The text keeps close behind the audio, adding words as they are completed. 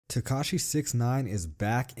Tekashi 6ix9ine is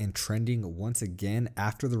back and trending once again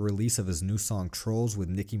after the release of his new song TROLLZ with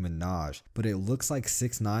Nicki Minaj, but it looks like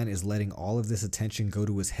 6ix9ine is letting all of this attention go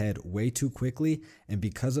to his head way too quickly, and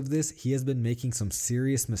because of this he has been making some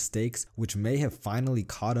serious mistakes which may have finally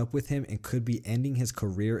caught up with him and could be ending his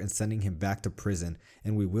career and sending him back to prison,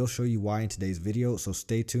 and we will show you why in today's video, so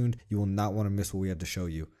stay tuned. You will not want to miss what we have to show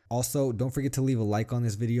you. Also, don't forget to leave a like on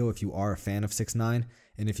this video if you are a fan of 6ix9ine,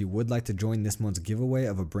 and if you would like to join this month's giveaway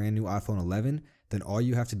of a brand new iPhone 11, then all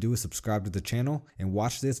you have to do is subscribe to the channel and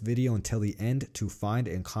watch this video until the end to find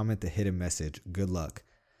and comment the hidden message. Good luck.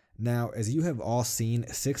 Now, as you have all seen,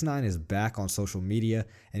 6ix9ine is back on social media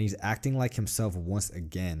and he's acting like himself once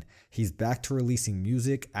again. He's back to releasing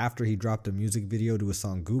music after he dropped a music video to his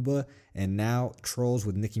song GOOBA and now TROLLZ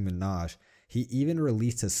with Nicki Minaj. He even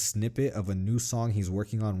released a snippet of a new song he's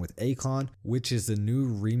working on with Akon, which is the new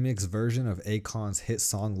remix version of Akon's hit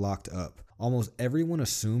song Locked Up. Almost everyone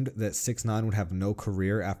assumed that 6ix9ine would have no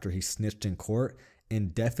career after he snitched in court,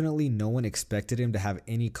 and definitely no one expected him to have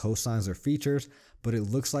any cosigns or features, but it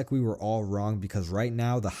looks like we were all wrong because right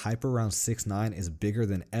now the hype around 6ix9ine is bigger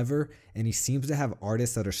than ever and he seems to have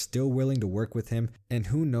artists that are still willing to work with him, and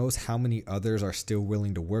who knows how many others are still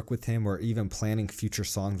willing to work with him or even planning future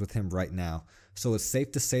songs with him right now. So it's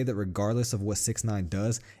safe to say that regardless of what 6ix9ine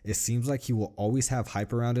does, it seems like he will always have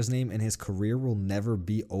hype around his name and his career will never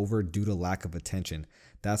be over due to lack of attention.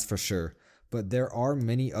 That's for sure. But there are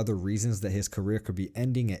many other reasons that his career could be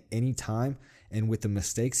ending at any time, and with the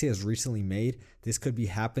mistakes he has recently made, this could be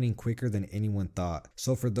happening quicker than anyone thought.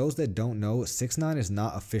 So for those that don't know, 6ix9ine is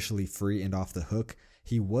not officially free and off the hook.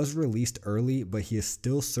 He was released early, but he is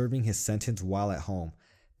still serving his sentence while at home.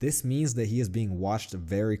 This means that he is being watched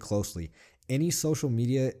very closely. Any social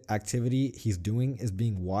media activity he's doing is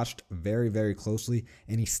being watched very closely,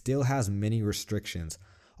 and he still has many restrictions.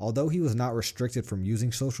 Although he was not restricted from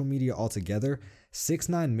using social media altogether,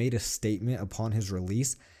 6ix9ine made a statement upon his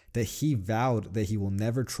release that he vowed that he will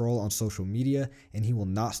never troll on social media and he will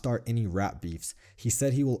not start any rap beefs. He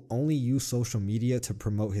said he will only use social media to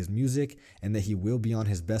promote his music and that he will be on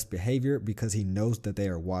his best behavior because he knows that they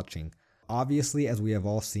are watching. Obviously, as we have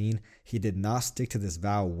all seen, he did not stick to this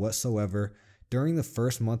vow whatsoever. During the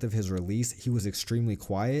first month of his release, he was extremely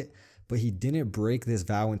quiet, but he didn't break this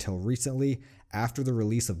vow until recently after the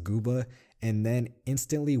release of GOOBA, and then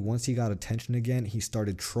instantly once he got attention again, he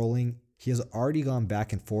started trolling. He has already gone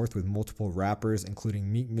back and forth with multiple rappers including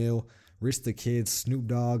Meek Mill, Rich the Kid, Snoop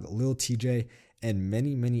Dogg, Lil TJ, and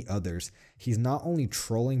many others. He's not only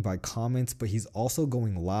trolling by comments, but he's also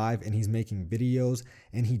going live and he's making videos,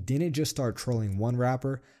 and he didn't just start trolling one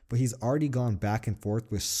rapper, but he's already gone back and forth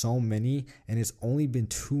with so many, and it's only been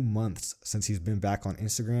 2 months since he's been back on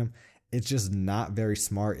Instagram. It's just not very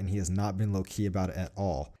smart and he has not been low-key about it at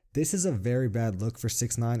all. This is a very bad look for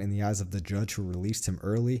 6ix9ine in the eyes of the judge who released him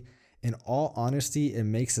early. In all honesty, it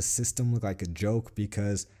makes the system look like a joke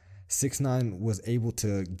because 6ix9ine was able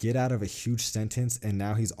to get out of a huge sentence and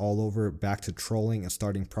now he's all over back to trolling and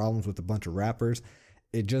starting problems with a bunch of rappers.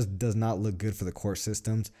 It just does not look good for the court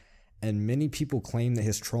systems, and many people claim that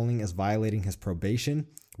his trolling is violating his probation,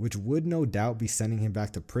 which would no doubt be sending him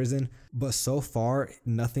back to prison, but so far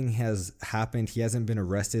nothing has happened. He hasn't been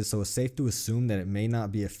arrested, so it's safe to assume that it may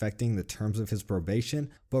not be affecting the terms of his probation.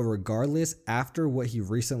 But regardless, after what he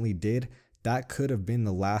recently did, that could have been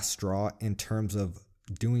the last straw in terms of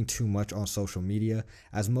doing too much on social media.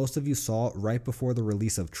 As most of you saw, right before the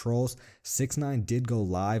release of TROLLZ, 6ix9ine did go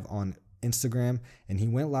live on Instagram and he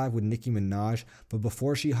went live with Nicki Minaj, but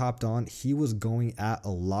before she hopped on, he was going at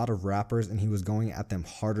a lot of rappers and he was going at them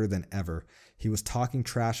harder than ever. He was talking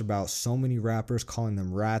trash about so many rappers, calling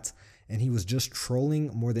them rats, and he was just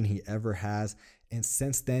trolling more than he ever has. And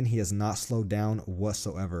since then, he has not slowed down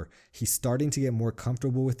whatsoever. He's starting to get more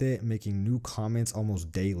comfortable with it, making new comments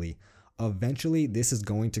almost daily. Eventually, this is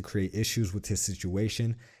going to create issues with his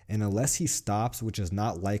situation, and unless he stops, which is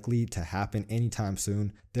not likely to happen anytime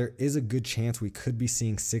soon, there is a good chance we could be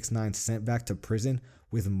seeing 6ix9ine sent back to prison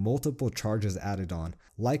with multiple charges added on.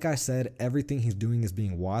 Like I said, everything he's doing is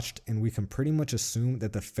being watched, and we can pretty much assume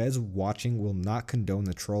that the feds watching will not condone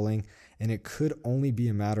the trolling, and it could only be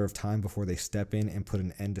a matter of time before they step in and put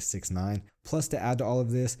an end to 6ix9ine. Plus, to add to all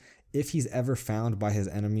of this, if he's ever found by his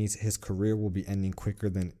enemies, his career will be ending quicker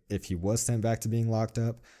than if he was sent back to being locked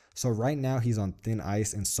up. So right now he's on thin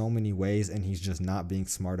ice in so many ways and he's just not being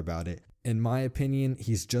smart about it. In my opinion,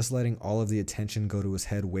 he's just letting all of the attention go to his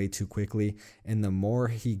head way too quickly, and the more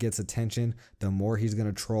he gets attention, the more he's going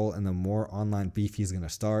to troll and the more online beef he's going to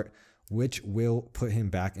start, which will put him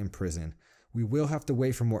back in prison. We will have to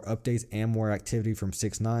wait for more updates and more activity from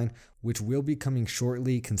 6ix9ine, which will be coming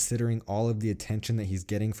shortly considering all of the attention that he's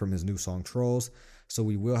getting from his new song TROLLZ. So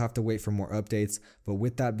we will have to wait for more updates. But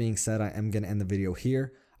with that being said, I am going to end the video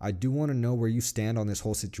here. I do want to know where you stand on this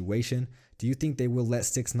whole situation. Do you think they will let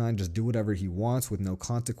 6ix9ine just do whatever he wants with no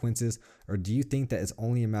consequences? Or do you think that it's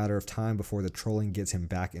only a matter of time before the trolling gets him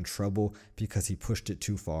back in trouble because he pushed it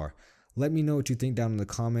too far? Let me know what you think down in the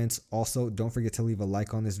comments. Also, don't forget to leave a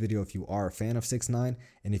like on this video if you are a fan of 6ix9ine.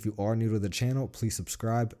 And if you are new to the channel, please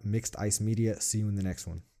subscribe. Mixed Ice Media. See you in the next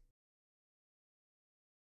one.